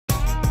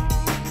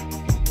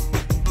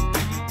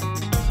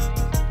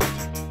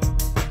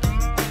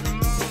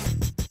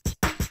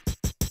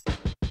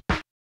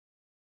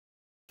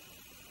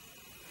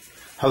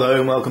Hello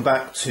and welcome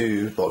back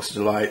to Box of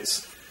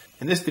Delights.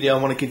 In this video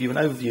I want to give you an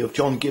overview of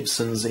John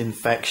Gibson's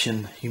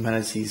Infection,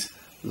 Humanity's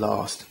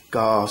Last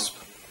Gasp.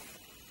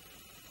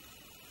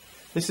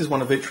 This is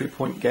one of Victory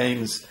Point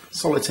Games'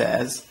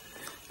 solitaires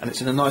and it's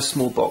in a nice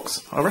small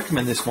box. I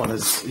recommend this one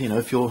as,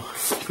 if you're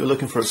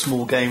looking for a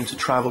small game to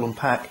travel and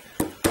pack,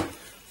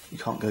 you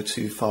can't go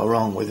too far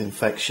wrong with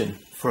Infection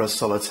for a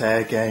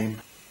solitaire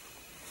game.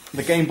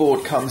 The game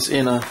board comes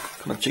in a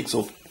kind of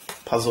jigsaw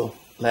puzzle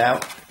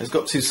layout. It's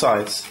got two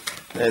sides.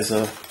 There's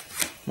a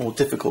more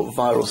difficult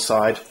viral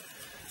side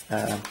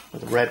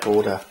with a red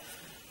border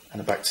and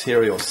a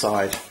bacterial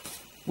side,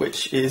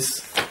 which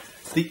is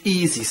the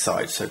easy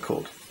side,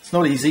 so-called. It's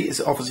not easy, it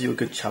offers you a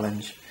good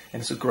challenge,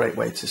 and it's a great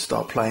way to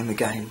start playing the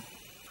game.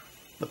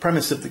 The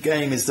premise of the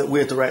game is that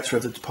we're director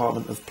of the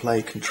Department of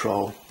Play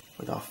Control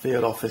with our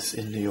field office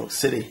in New York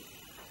City.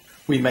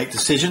 We make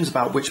decisions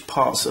about which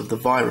parts of the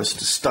virus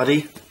to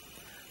study.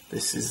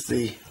 This is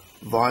the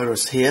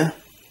virus here.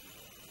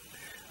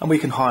 And we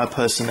can hire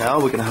personnel.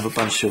 We're going to have a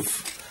bunch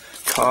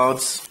of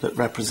cards that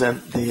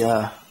represent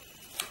the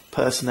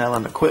personnel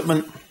and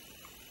equipment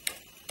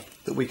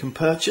that we can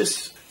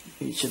purchase.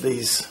 Each of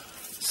these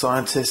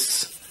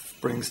scientists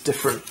brings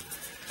different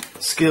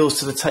skills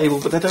to the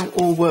table, but they don't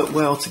all work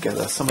well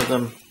together. Some of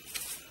them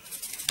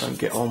don't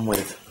get on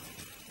with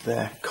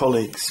their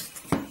colleagues.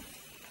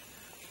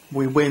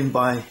 We win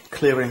by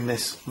clearing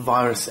this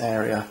virus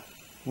area.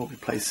 We'll be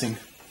placing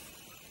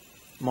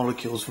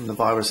molecules from the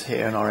virus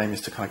here, and our aim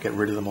is to kind of get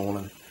rid of them all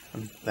and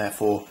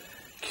therefore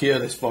cure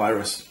this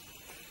virus.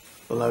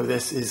 Below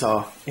this is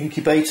our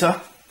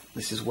incubator.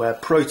 This is where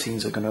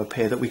proteins are going to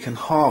appear that we can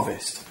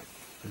harvest.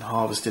 And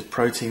harvested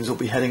proteins will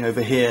be heading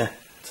over here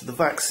to the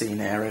vaccine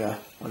area,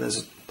 where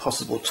there's a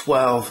possible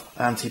 12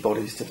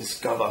 antibodies to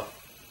discover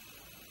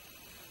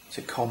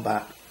to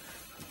combat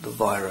the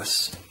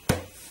virus.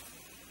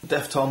 The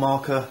death toll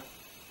marker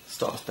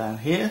starts down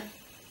here,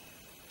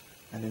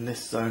 and in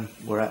this zone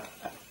we're at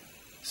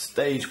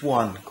Stage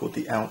 1, called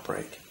the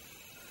outbreak.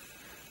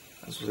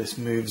 As this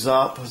moves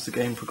up, as the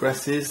game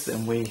progresses,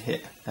 then we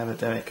hit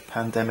epidemic,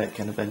 pandemic,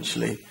 and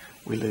eventually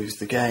we lose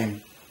the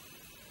game.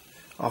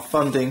 Our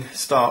funding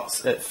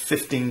starts at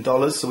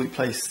 $15, so we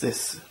place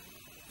this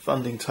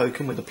funding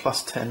token with a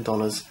plus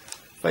 $10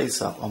 face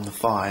up on the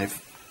 5.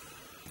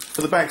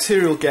 For the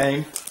bacterial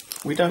game,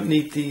 we don't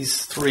need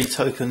these 3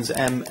 tokens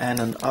M, N,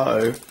 and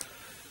O,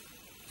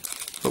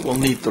 but we'll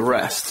need the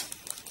rest.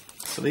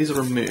 So these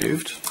are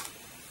removed.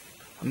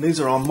 And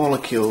these are our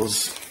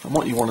molecules, and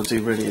what you want to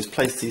do really is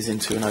place these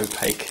into an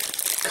opaque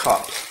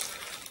cup.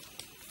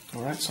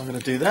 Alright, so I'm going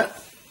to do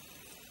that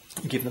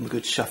and give them a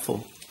good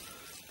shuffle.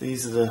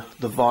 These are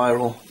the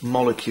viral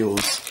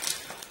molecules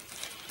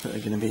that are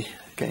going to be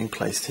getting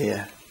placed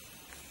here.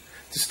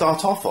 To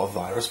start off our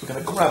virus, we're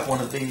going to grab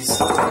one of these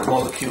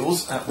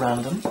molecules at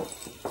random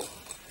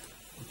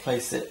and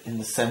place it in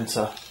the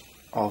centre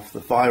of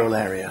the viral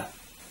area.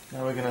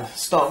 Now we're going to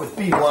start with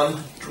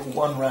B1, draw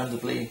one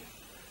randomly,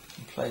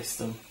 and place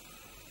them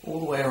all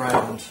the way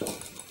around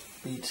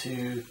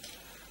B2,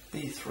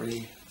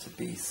 B3 to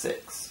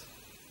B6.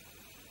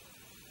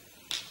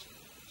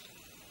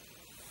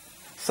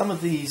 Some of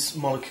these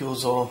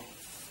molecules are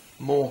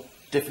more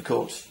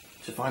difficult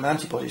to find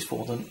antibodies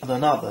for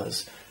than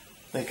others.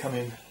 They come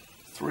in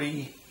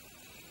 3,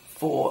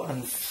 4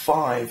 and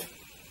 5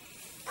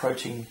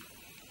 protein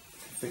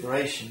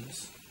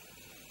configurations,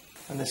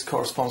 and this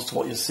corresponds to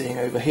what you're seeing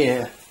over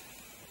here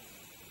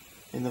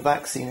in the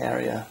vaccine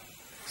area.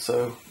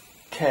 So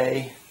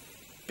K,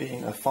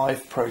 being a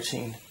 5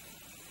 protein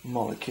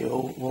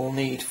molecule, will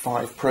need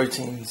 5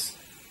 proteins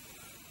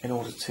in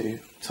order to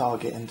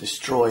target and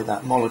destroy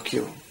that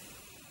molecule.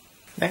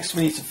 Next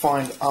we need to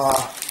find our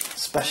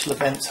special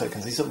event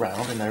tokens. These are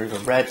round and they're either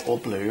red or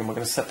blue, and we're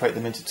going to separate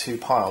them into 2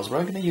 piles. We're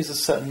only going to use a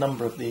certain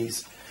number of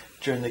these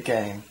during the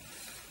game.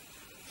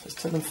 So let's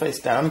turn them face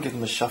down and give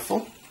them a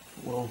shuffle.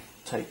 We'll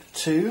take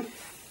 2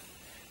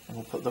 and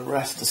we'll put the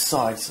rest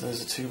aside. So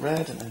those are 2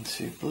 red and then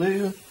 2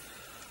 blue.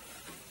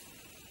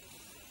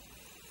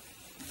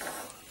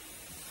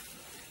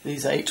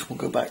 These 8 will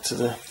go back to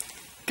the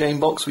game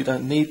box. We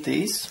don't need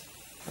these.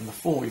 And the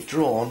 4 we've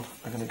drawn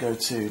are going to go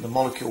to the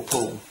molecule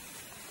pool.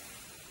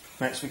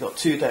 Next we've got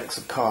 2 decks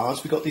of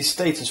cards. We've got these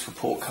status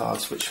report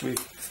cards which we've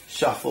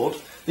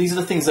shuffled. These are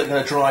the things that are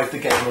going to drive the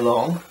game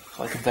along,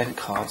 like event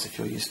cards if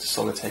you're used to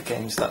solitaire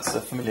games. That's a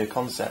familiar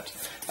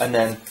concept. And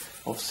then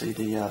obviously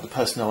the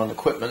personnel and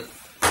equipment.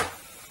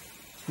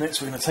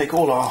 Next we're going to take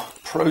all our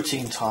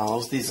protein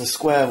tiles. These are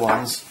square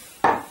ones.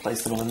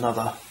 Place them in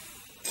another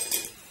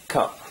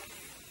cup.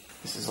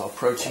 This is our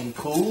protein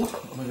pool,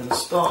 and we're going to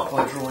start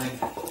by drawing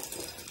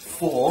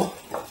 4.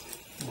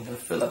 And we're going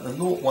to fill up the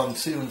 0, 1,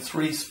 2 and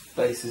 3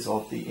 spaces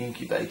of the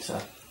incubator.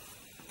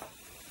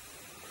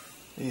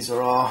 These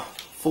are our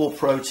 4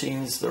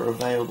 proteins that are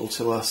available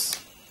to us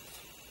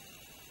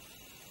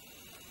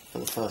for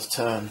the first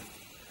turn.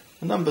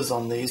 The numbers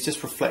on these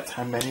just reflect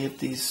how many of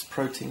these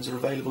proteins are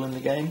available in the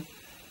game.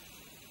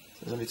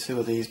 There's only 2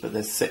 of these, but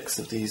there's 6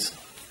 of these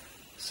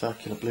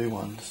circular blue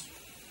ones.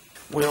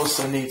 We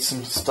also need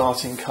some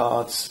starting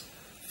cards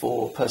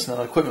for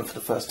personnel and equipment for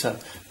the first turn.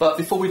 But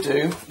before we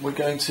do, we're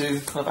going to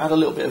kind of add a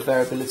little bit of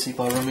variability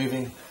by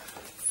removing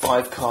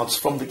 5 cards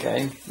from the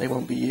game. They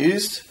won't be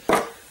used.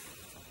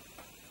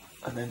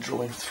 And then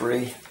drawing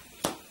 3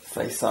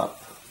 face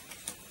up.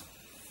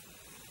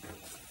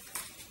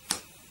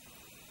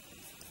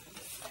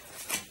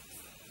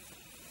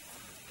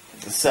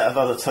 A set of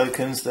other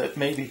tokens that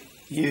may be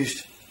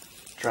used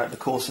throughout the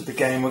course of the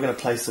game. We're going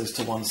to place those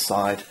to one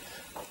side.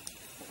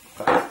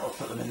 But I'll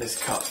put them in this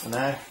cup for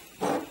now.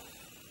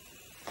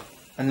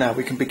 And now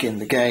we can begin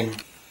the game.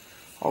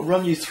 I'll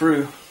run you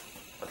through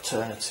a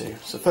turn or two.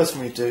 So first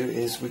thing we do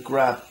is we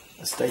grab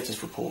a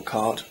status report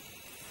card,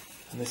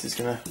 and this is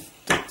going to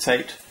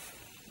dictate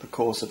the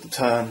course of the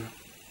turn.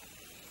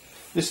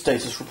 This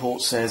status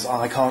report says,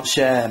 I can't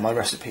share my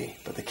recipe,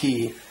 but the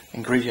key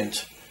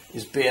ingredient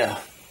is beer.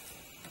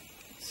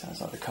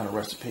 Sounds like the kind of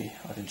recipe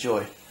I'd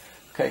enjoy.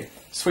 Okay,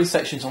 there's 3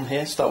 sections on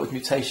here. Start with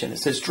mutation. It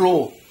says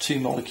draw 2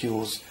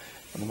 molecules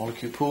from the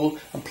molecule pool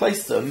and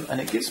place them,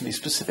 and it gives me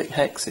specific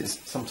hexes.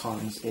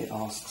 Sometimes it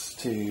asks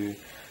to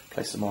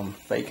place them on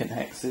vacant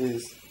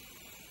hexes,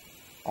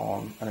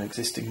 on an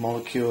existing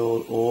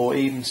molecule, or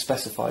even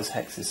specifies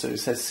hexes. So it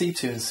says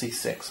C2 and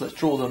C6. Let's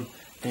draw them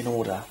in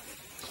order.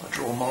 So I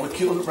draw a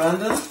molecule at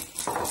random.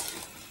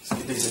 Let's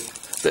give these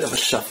a bit of a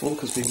shuffle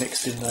because we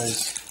mixed in those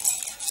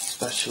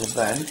special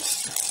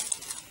events.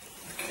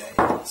 Okay,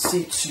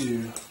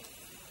 C2.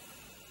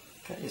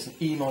 Okay, here's an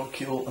E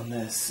molecule, and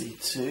there's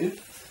C2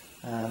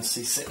 and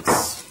C6,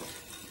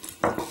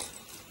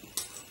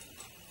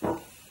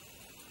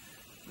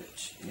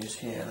 which is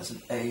here as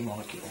an A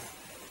molecule.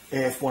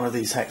 If one of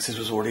these hexes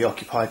was already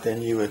occupied,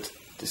 then you would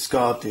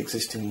discard the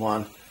existing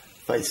one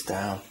face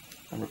down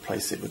and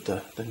replace it with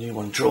the new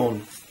one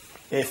drawn.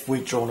 If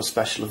we'd drawn a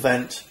special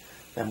event,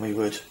 then we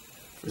would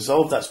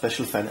resolve that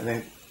special event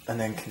and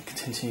then can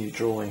continue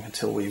drawing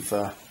until we've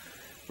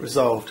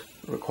resolved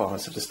the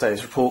requirements of the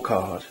status report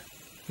card.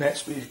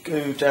 Next we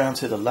go down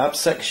to the lab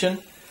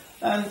section,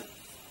 and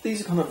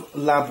these are kind of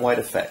lab-wide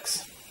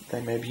effects.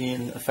 They may be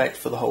in effect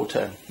for the whole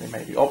turn. They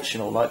may be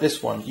optional, like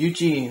this one.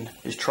 Eugene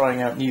is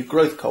trying out new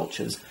growth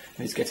cultures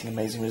and is getting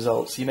amazing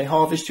results. You may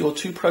harvest your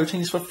 2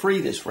 proteins for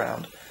free this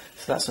round.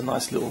 So that's a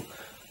nice little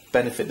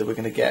benefit that we're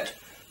going to get.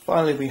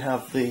 Finally, we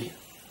have the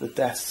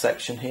deaths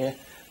section here.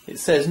 It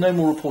says no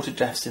more reported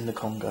deaths in the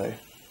Congo.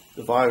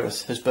 The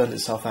virus has burned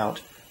itself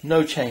out.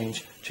 No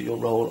change to your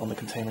role on the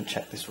containment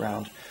check this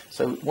round.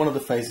 So one of the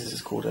phases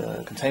is called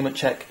a containment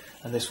check,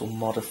 and this will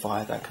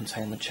modify that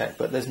containment check,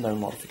 but there's no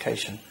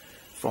modification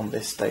from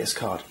this status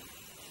card.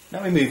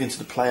 Now we move into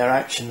the player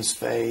actions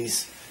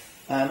phase,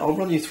 and I'll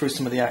run you through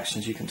some of the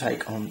actions you can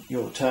take on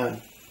your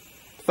turn.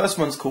 The first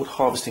one's called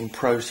harvesting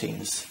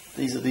proteins.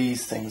 These are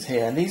these things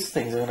here, and these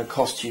things are going to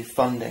cost you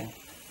funding.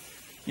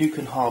 You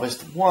can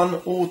harvest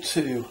 1 or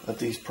 2 of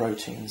these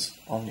proteins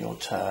on your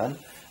turn,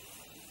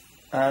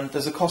 and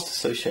there's a cost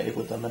associated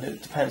with them, and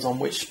it depends on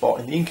which spot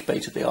in the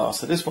incubator they are.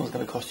 So this one's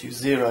going to cost you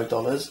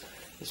 $0,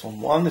 this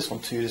one 1, this one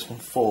 2, this one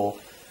 4.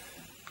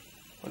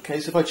 Okay,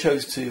 so if I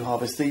chose to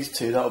harvest these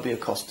 2, that would be a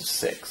cost of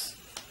 6.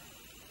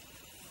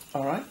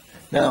 Alright,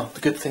 now the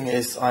good thing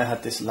is I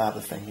had this lather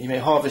thing. You may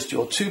harvest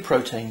your 2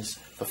 proteins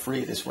for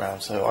free this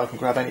round, so I can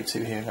grab any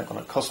 2 here, not going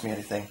to cost me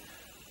anything.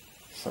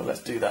 So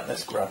let's do that,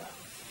 let's grab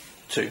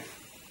 2.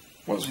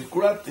 Once we've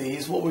grabbed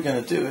these, what we're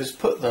going to do is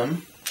put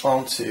them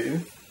onto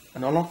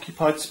an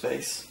unoccupied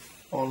space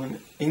on an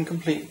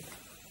incomplete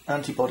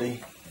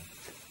antibody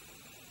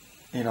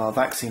in our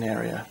vaccine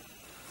area.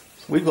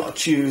 So we've got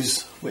to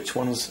choose which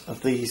ones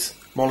of these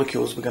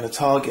molecules we're going to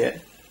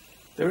target.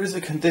 There is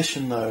a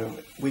condition though.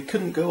 We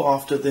couldn't go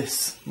after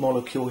this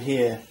molecule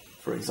here,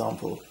 for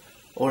example,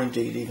 or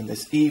indeed even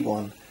this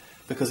E1,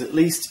 because at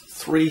least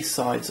 3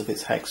 sides of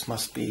its hex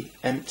must be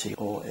empty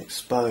or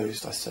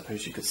exposed, I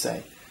suppose you could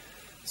say.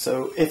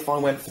 So if I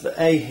went for the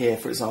A here,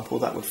 for example,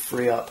 that would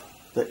free up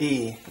the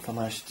E if I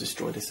managed to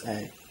destroy this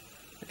A.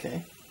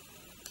 Okay.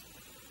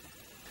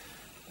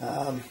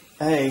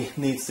 A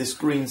needs this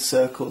green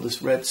circle,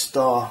 this red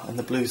star, and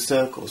the blue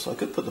circle. So I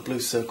could put the blue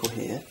circle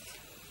here.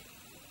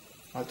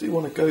 I do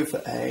want to go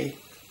for A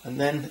and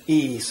then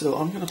E, so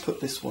I'm going to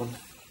put this one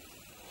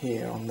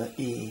here on the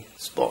E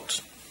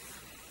spot.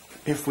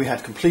 If we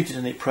had completed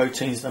any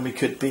proteins, then we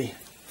could be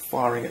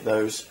firing at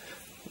those.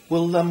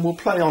 We'll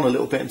play on a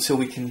little bit until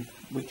we can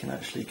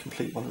actually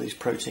complete one of these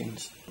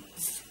proteins.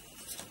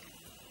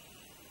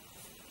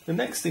 The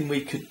next thing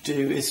we could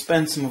do is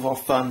spend some of our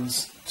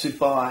funds to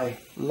buy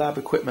lab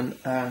equipment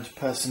and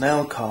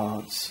personnel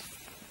cards.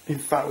 In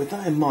fact, with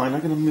that in mind,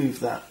 I'm going to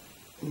move that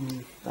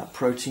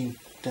protein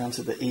down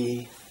to the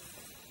E,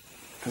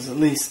 because at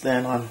least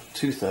then I'm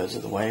 2/3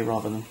 of the way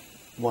rather than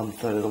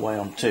 1/3 of the way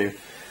on 2.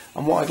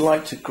 And what I'd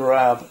like to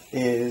grab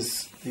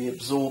is the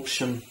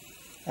absorption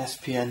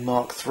SPN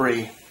Mark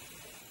III.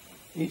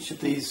 Each of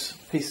these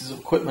pieces of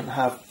equipment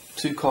have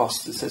 2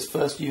 costs. It says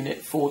first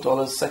unit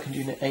 $4, second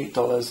unit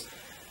 $8.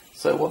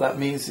 So what that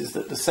means is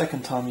that the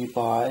second time you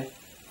buy,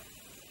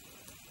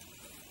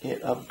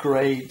 it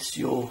upgrades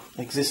your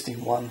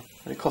existing one,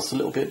 and it costs a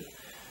little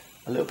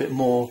bit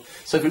more.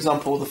 So for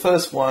example, the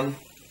first one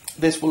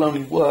this will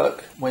only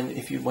work when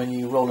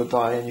you roll a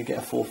die and you get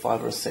a 4,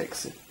 5 or a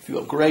 6. If you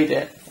upgrade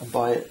it and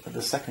buy it at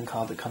the second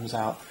card that comes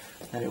out,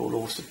 then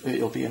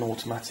it'll be an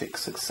automatic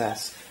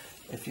success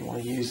if you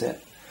want to use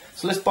it.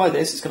 So let's buy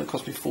this. It's going to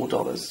cost me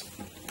 $4.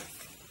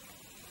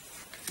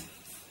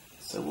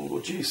 So we'll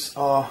reduce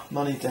our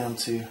money down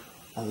to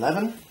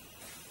 11.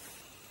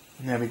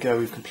 And there we go,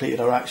 we've completed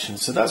our action.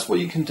 So that's what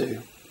you can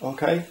do,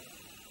 okay?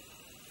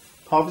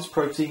 Harvest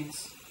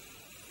proteins,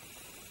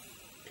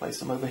 place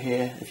them over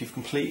here. If you've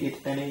completed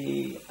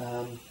any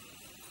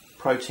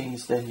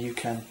proteins, then you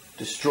can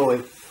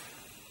destroy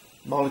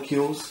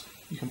molecules.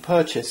 You can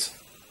purchase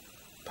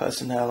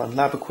personnel and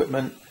lab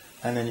equipment,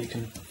 and then you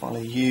can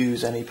finally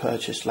use any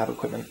purchased lab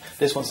equipment.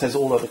 This one says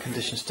all other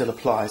conditions still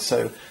apply.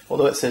 So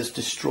although it says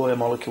destroy a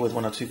molecule with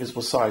 1 or 2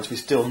 visible sides, we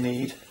still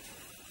need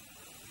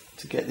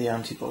to get the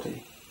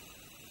antibody.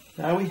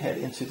 Now we head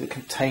into the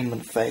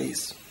containment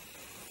phase.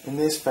 In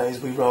this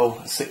phase we roll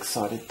a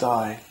 6-sided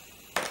die.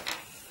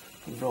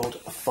 We rolled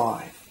a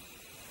 5.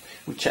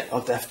 We check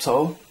our death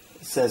toll.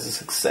 It says a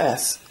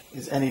success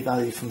is any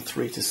value from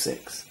 3 to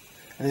 6.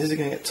 And this is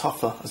going to get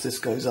tougher as this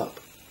goes up.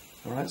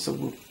 Alright,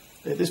 so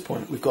at this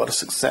point we've got a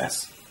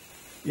success.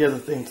 The other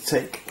thing to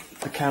take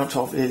account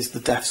of is the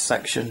death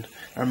section.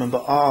 And remember,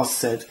 ours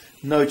said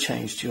no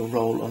change to your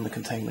roll on the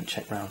containment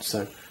check round.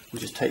 So we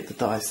just take the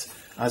dice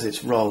as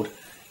it's rolled.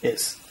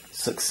 It's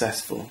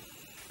successful.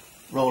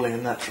 Rolling a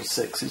natural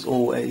 6 is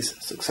always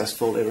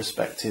successful,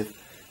 irrespective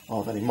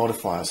of any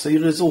modifier. So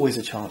there's always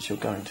a chance you're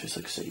going to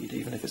succeed,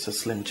 even if it's a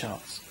slim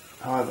chance.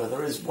 However,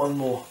 there is one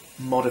more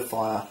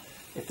modifier.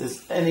 If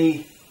there's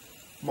any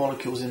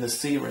molecules in the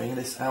C ring,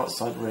 this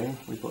outside ring,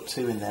 we've got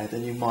 2 in there,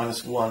 then you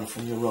 -1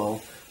 from your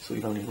roll, so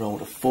we've only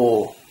rolled a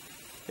 4.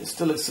 It's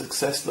still a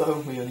success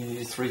though, we only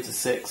need 3 to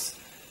 6,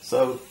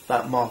 so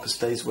that marker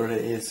stays where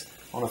it is.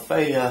 On a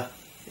failure,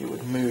 it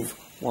would move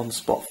 1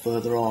 spot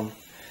further on.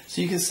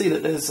 So you can see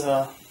that there's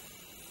a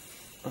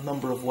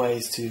number of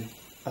ways to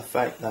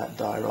affect that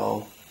die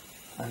roll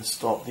and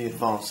stop the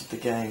advance of the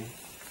game.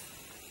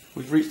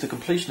 We've reached the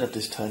completion of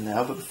this turn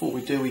now, but before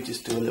we do, we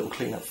just do a little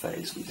cleanup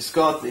phase. We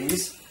discard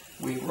these,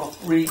 we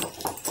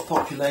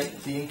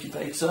repopulate the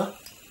incubator,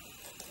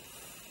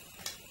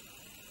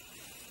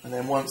 and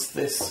then once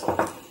this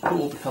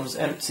pool becomes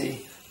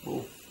empty,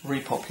 we'll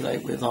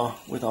repopulate with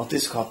our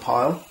discard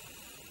pile.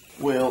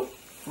 We'll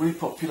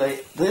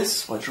repopulate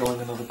this by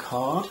drawing another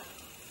card.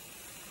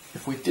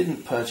 If we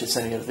didn't purchase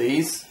any of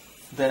these,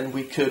 then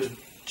we could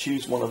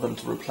choose one of them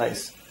to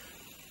replace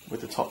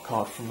with the top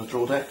card from the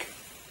draw deck.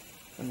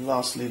 And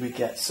lastly, we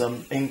get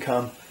some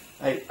income,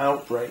 a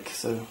outbreak.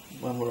 So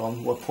when we're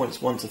on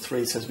points 1 to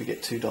 3, says we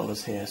get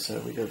 $2 here. So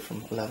we go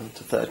from 11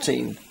 to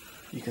 13.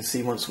 You can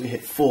see once we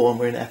hit 4 and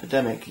we're in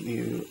epidemic,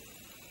 you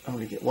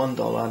only get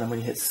 $1, and then when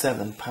you hit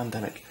 7,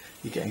 pandemic,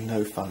 you're getting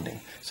no funding.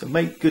 So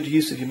make good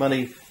use of your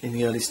money in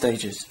the early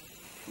stages.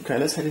 Okay,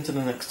 let's head into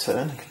the next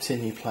turn and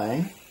continue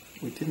playing.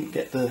 We didn't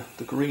get the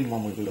green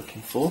one we were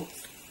looking for.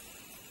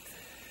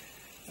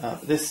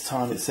 This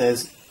time it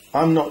says,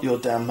 I'm not your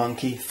damn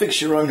monkey,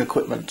 fix your own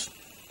equipment.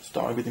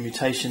 Starting with the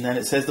mutation, then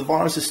it says the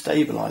virus is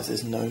stabilised,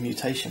 there's no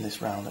mutation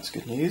this round, that's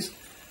good news.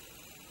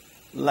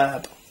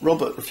 Lab,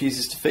 Robert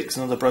refuses to fix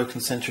another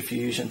broken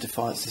centrifuge and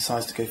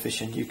decides to go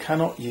fishing. You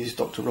cannot use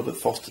Dr. Robert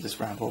Foster this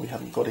round, well we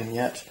haven't got him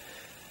yet.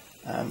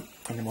 And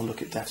then we'll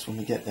look at deaths when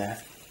we get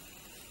there.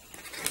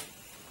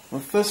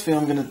 Well, the first thing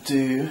I'm going to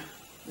do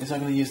is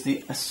I'm going to use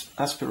the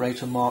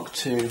Aspirator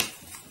Mark II. It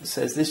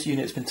says this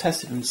unit has been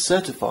tested and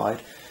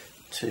certified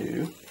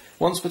to,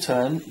 once per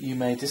turn, you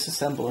may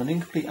disassemble an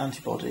incomplete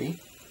antibody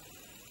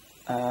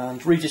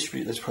and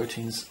redistribute those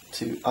proteins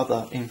to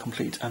other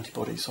incomplete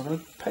antibodies. So I'm going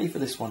to pay for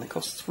this one. It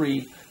costs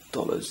 $3.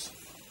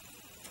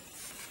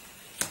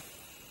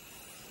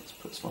 Let's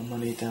put some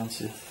money down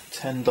to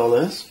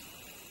 $10.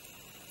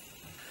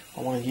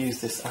 I want to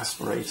use this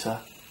aspirator.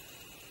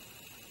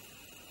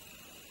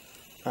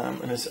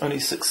 And it only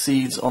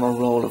succeeds on a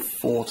roll of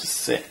 4 to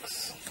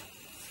 6.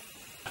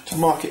 To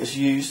mark it as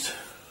used,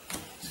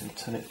 so you can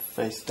turn it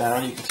face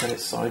down, you can turn it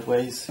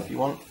sideways if you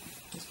want.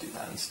 Let's do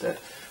that instead.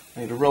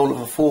 I need a roll of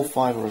a 4,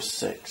 5 or a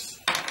 6.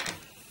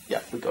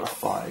 Yeah, we got a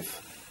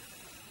 5.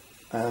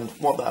 And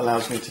what that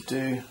allows me to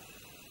do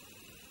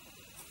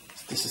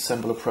is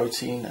disassemble a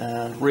protein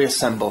and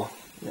reassemble.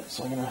 Yeah,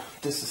 so I'm going to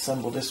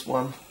disassemble this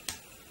one,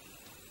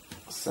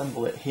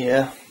 assemble it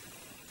here,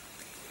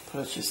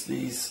 purchase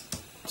these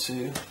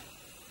 2,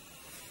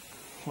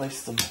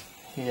 place them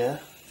here.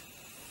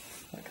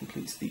 That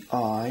completes the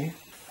eye.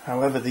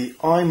 However, the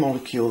eye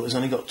molecule has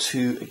only got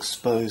 2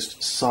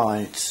 exposed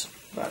sides.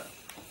 That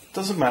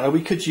doesn't matter.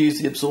 We could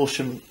use the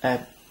absorption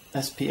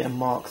SPM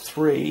Mark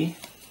III,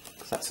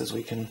 because that says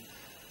we can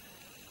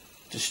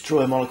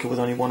destroy a molecule with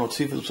only 1 or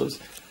 2 visible sides,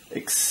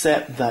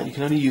 except that you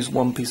can only use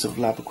 1 piece of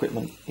lab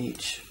equipment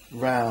each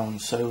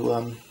round.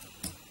 So,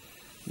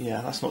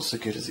 yeah, that's not so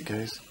good as it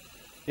goes.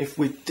 If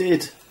we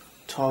did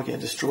target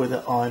and destroy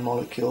the eye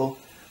molecule,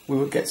 we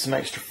would get some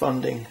extra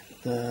funding,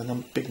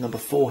 the big number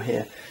 4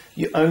 here.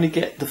 You only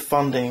get the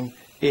funding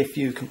if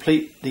you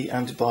complete the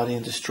antibody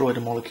and destroy the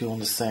molecule on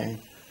the same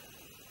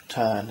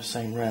turn, the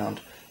same round.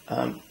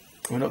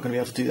 We're not going to be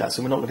able to do that,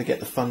 so we're not going to get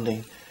the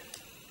funding.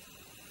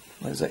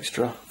 Those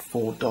extra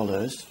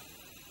 $4,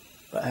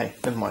 but hey,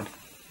 never mind.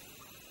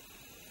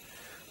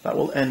 That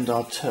will end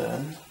our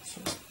turn.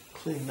 So let's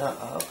clean that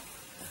up.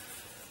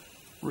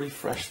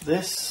 Refresh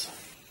this.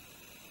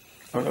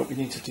 Oh no, we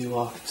need to do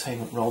our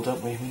containment roll,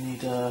 don't we? We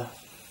need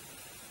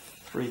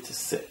 3 to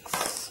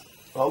 6.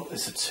 Oh,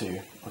 it's a 2.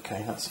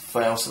 Okay, that's a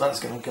fail, so that's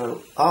going to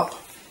go up.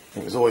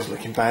 It was always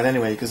looking bad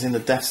anyway, because in the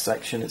death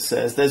section it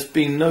says, there's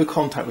been no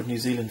contact with New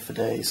Zealand for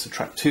days.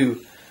 Subtract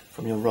 2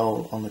 from your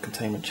roll on the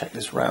containment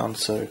checklist round,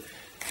 so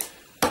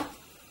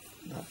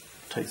that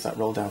takes that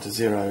roll down to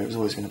 0. It was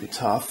always going to be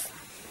tough.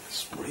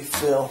 Let's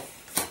refill.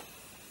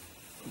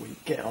 We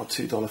get our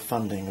 $2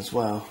 funding as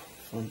well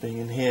from being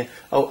in here.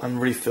 Oh,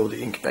 and refill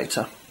the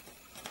incubator.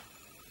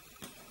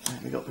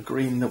 And we got the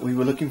green that we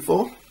were looking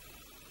for.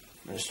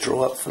 Let's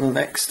draw up for the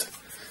next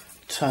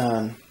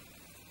turn.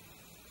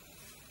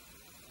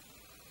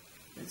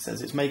 It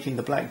says it's making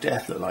the Black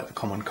Death look like the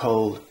common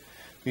cold.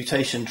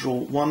 Mutation, draw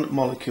 1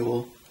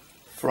 molecule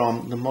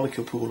from the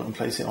molecule pool and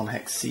place it on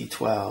hex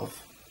C12.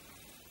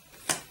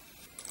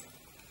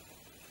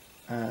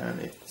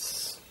 And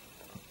it's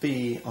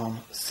B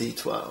on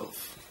C12.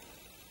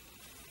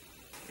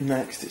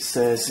 Next it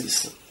says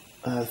it's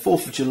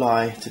 4th of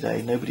July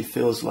today. Nobody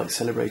feels like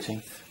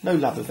celebrating. No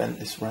lab event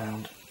this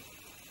round.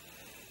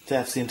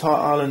 Deaths. The entire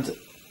island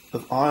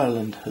of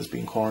Ireland has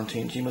been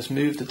quarantined. You must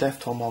move the death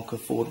toll marker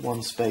forward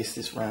 1 space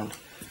this round.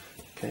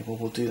 Okay, well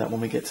we'll do that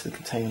when we get to the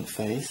containment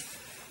phase.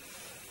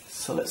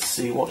 So let's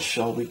see, what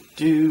shall we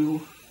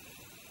do?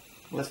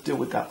 Let's deal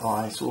with that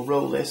eye. So we'll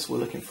roll this. We're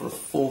looking for a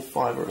 4,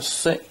 5 or a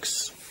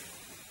 6.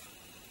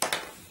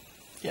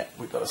 Yeah,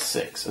 we've got a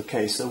 6.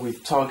 Okay, so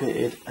we've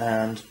targeted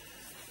and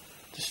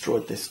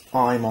destroyed this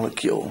I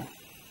molecule.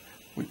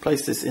 We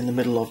place this in the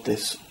middle of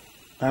this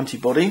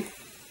antibody.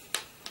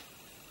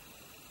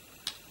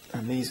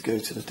 And these go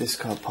to the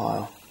discard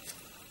pile.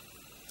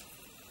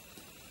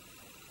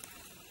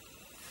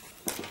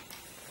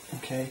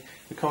 Okay,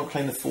 we can't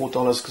claim the $4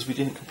 because we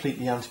didn't complete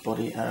the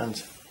antibody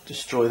and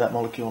destroy that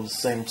molecule on the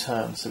same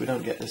turn, so we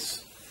don't get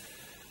this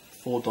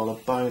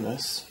 $4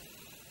 bonus.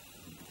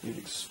 We've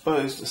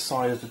exposed the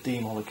side of the D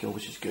molecule,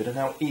 which is good, and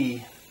now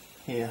E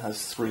here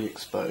has 3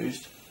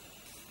 exposed.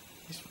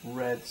 These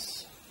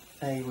reds,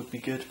 A would be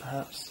good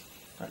perhaps.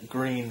 That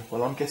green,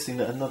 well I'm guessing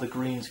that another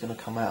green's going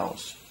to come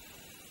out.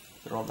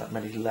 There aren't that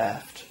many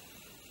left.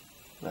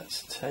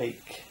 Let's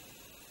take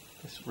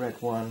this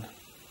red one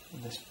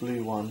and this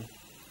blue one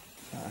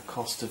at a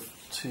cost of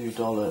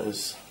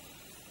 $2.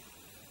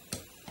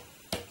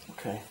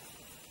 Okay.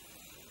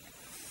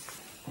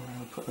 I'm going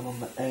to put them on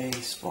the A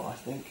spot, I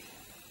think.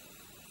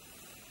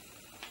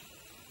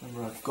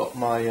 Remember, I've got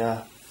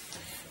my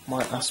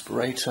my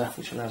aspirator,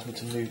 which allows me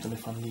to move them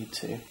if I need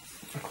to.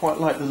 I quite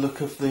like the look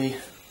of the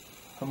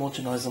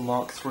homogenizer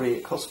Mark III.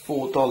 It costs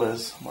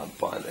 $4. I might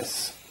buy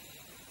this.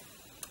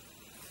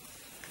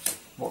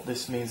 What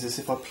this means is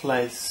if I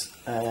place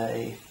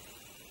a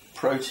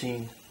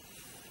protein,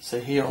 so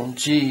here on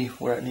G,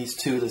 where it needs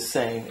 2 of the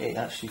same, it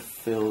actually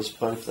fills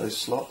both those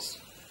slots.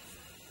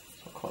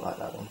 So I quite like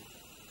that one.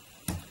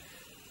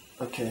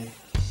 Okay.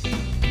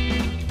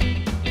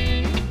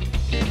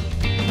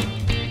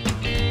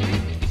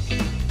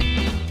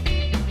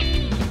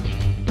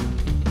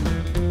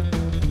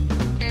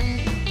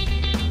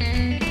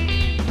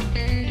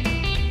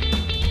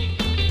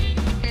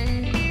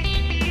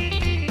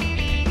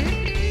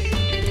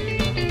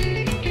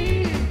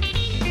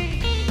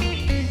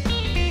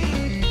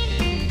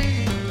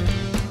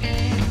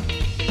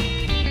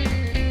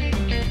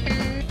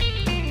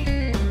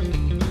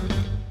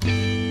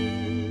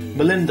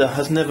 Melinda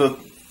has never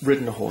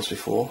ridden a horse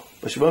before,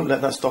 but she won't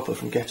let that stop her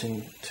from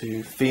getting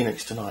to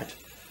Phoenix tonight.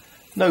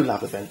 No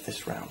lab event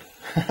this round.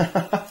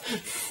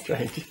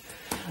 Strange.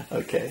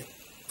 Okay,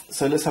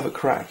 so let's have a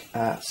crack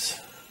at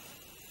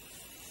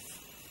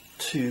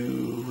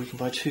 2. We can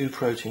buy 2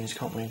 proteins,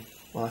 can't we?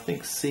 Well, I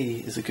think C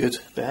is a good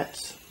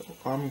bet.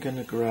 I'm going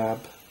to grab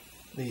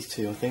these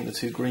 2. I think the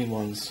 2 green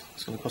ones.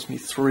 It's going to cost me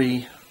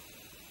 $3.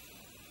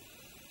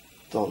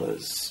 We're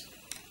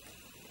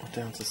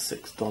down to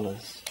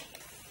 $6.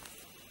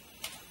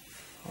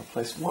 I'll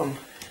place 1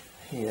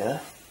 here,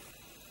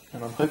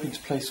 and I'm hoping to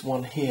place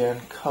 1 here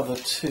and cover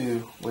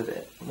 2 with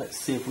it. Let's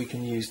see if we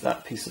can use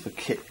that piece of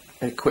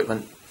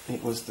equipment.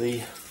 It was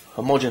the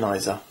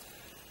homogenizer.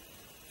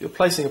 If you're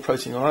placing a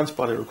protein on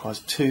antibody that requires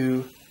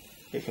 2,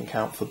 it can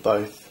count for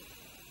both.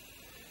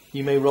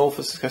 You may roll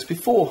for success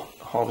before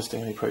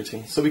harvesting any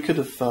protein. So we could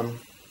have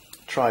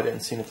tried it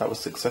and seen if that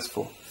was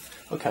successful.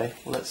 Okay,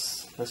 well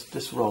let's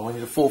just roll. I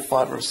need a 4,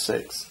 5 or a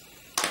 6.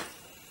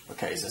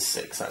 Okay, it's a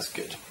 6, that's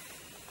good.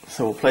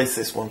 So we'll place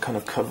this one kind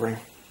of covering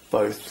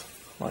both,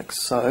 like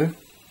so.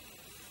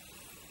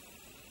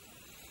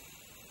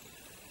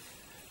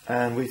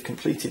 And we've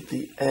completed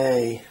the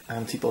A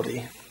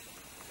antibody.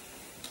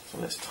 So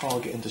let's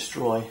target and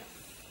destroy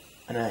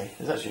an A.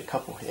 There's actually a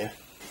couple here.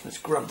 Let's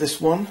grab this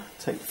one,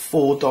 take the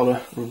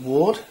 $4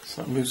 reward.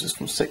 So that moves us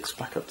from 6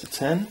 back up to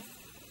 10.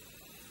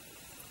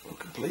 We'll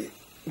complete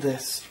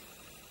this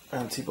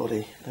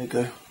antibody. There you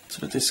go,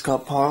 to the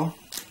discard pile.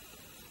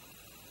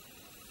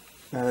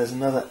 Now there's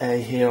another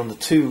A here on the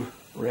 2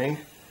 ring,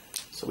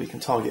 so we can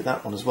target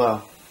that one as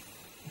well.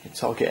 You can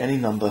target any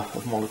number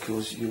of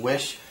molecules you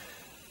wish.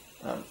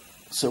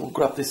 So we'll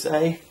grab this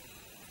A, and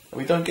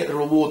we don't get the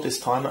reward this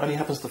time. It only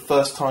happens the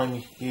first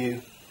time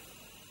you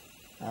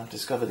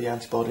discover the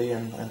antibody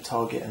and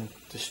target and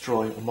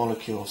destroy a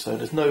molecule. So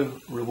there's no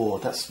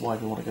reward. That's why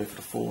we want to go for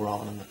the 4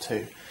 rather than the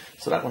 2.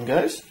 So that one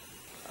goes,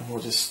 and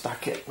we'll just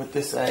stack it with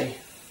this A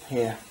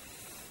here.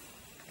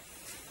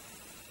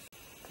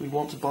 Do we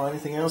want to buy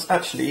anything else?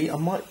 Actually, I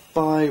might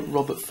buy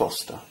Robert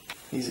Foster.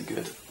 He's a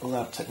good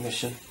lab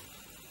technician.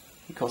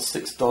 He costs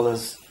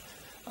 $6.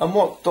 And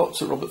what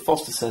Dr. Robert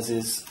Foster says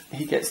is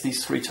he gets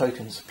these 3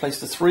 tokens. Place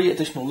the 3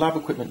 additional lab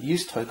equipment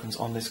use tokens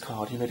on this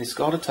card. You may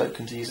discard a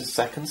token to use a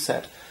second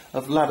set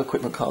of lab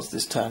equipment cards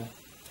this turn.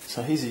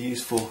 So he's a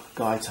useful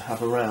guy to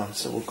have around.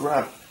 So we'll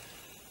grab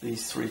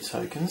these 3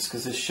 tokens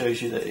because this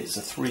shows you that it's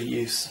a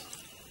 3-use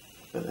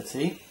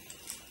ability.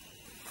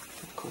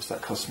 Of course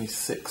that cost me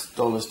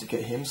 $6 to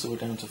get him, so we're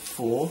down to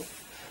 4.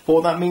 But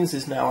what that means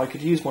is now I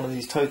could use one of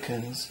these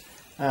tokens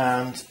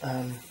and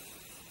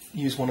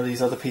use one of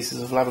these other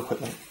pieces of lab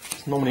equipment.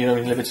 It's normally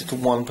only limited to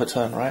 1 per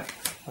turn, right?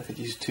 I could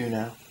use 2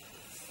 now.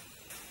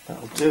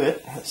 That'll do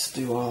it. Let's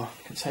do our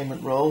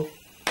containment roll.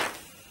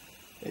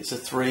 It's a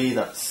 3,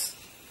 that's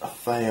a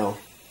fail.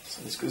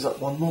 So this goes up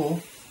 1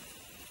 more.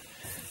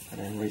 And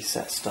then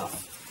reset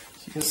stuff.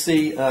 So you can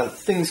see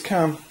things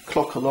can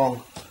clock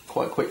along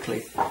quite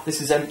quickly.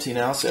 This is empty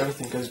now, so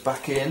everything goes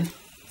back in.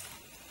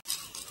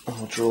 And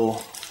I'll draw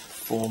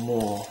 4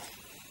 more.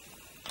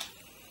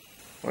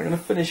 We're going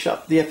to finish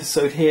up the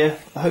episode here.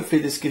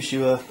 Hopefully this gives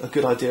you a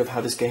good idea of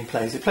how this game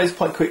plays. It plays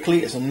quite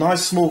quickly. It's a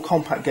nice small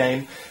compact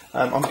game.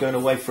 I'm going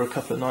away for a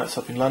couple of nights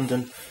up in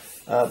London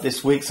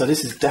this week, so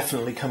this is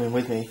definitely coming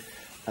with me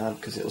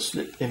because it'll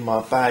slip in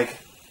my bag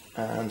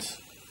and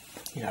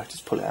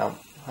just pull it out.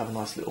 Have a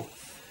nice little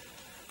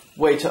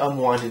way to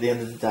unwind at the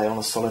end of the day on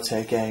a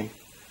solitaire game.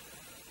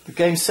 The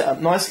game's set up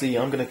nicely.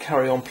 I'm going to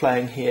carry on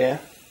playing here.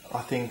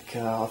 I think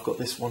I've got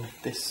this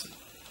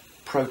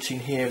protein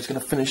here. It's going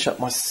to finish up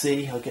my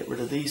C. I'll get rid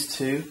of these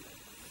 2.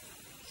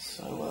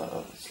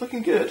 So it's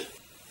looking good.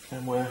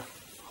 And we're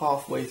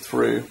halfway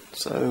through.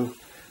 So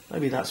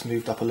maybe that's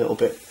moved up a little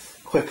bit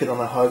quicker than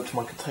I hoped.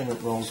 My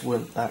containment rolls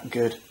weren't that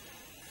good.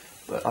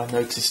 But I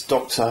noticed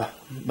Dr.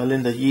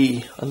 Melinda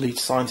Yee, a lead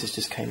scientist,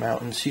 just came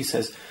out and she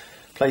says,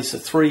 place a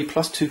 3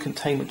 + 2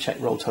 containment check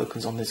roll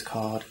tokens on this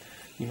card.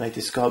 You may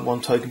discard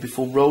 1 token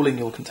before rolling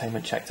your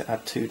containment check to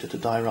add 2 to the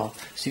die roll.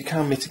 So you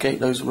can mitigate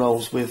those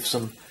rolls with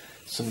some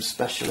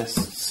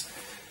specialists.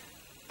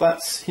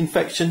 That's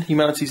Infection,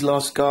 Humanity's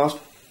Last Gasp.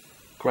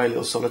 Great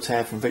little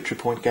solitaire from Victory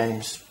Point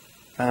Games.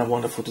 And a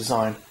wonderful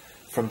design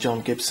from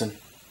John Gibson.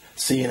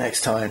 See you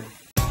next time.